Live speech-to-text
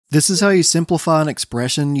This is how you simplify an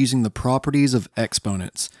expression using the properties of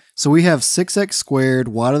exponents. So we have 6x squared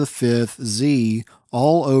y to the fifth z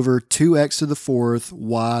all over 2x to the fourth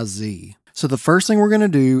yz. So the first thing we're going to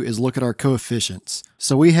do is look at our coefficients.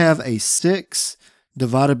 So we have a 6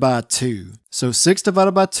 divided by 2. So 6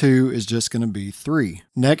 divided by 2 is just going to be 3.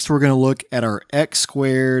 Next, we're going to look at our x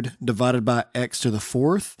squared divided by x to the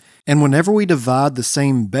fourth. And whenever we divide the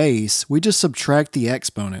same base, we just subtract the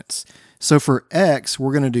exponents. So for x,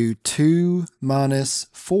 we're going to do 2 minus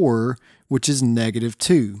 4, which is negative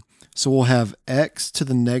 2. So we'll have x to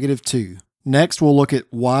the negative 2. Next, we'll look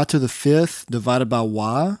at y to the fifth divided by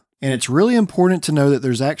y. And it's really important to know that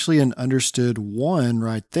there's actually an understood 1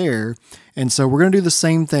 right there. And so we're going to do the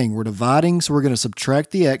same thing. We're dividing, so we're going to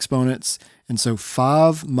subtract the exponents. And so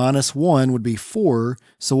 5 minus 1 would be 4.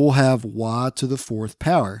 So we'll have y to the fourth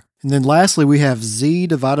power. And then lastly, we have z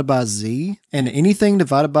divided by z, and anything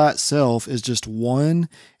divided by itself is just 1.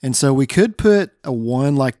 And so we could put a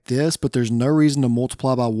 1 like this, but there's no reason to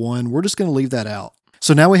multiply by 1. We're just going to leave that out.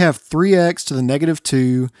 So now we have 3x to the negative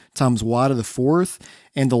 2 times y to the fourth.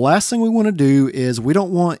 And the last thing we want to do is we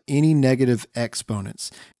don't want any negative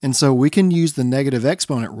exponents. And so we can use the negative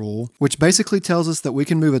exponent rule, which basically tells us that we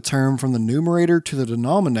can move a term from the numerator to the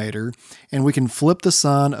denominator, and we can flip the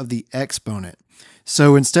sign of the exponent.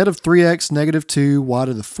 So instead of 3x negative 2 y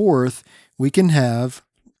to the fourth, we can have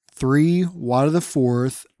 3 y to the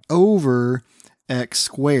fourth over x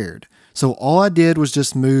squared. So all I did was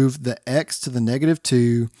just move the x to the negative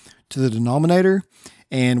 2 to the denominator,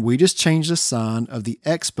 and we just changed the sign of the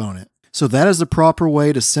exponent. So that is the proper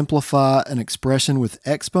way to simplify an expression with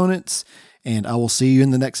exponents, and I will see you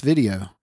in the next video.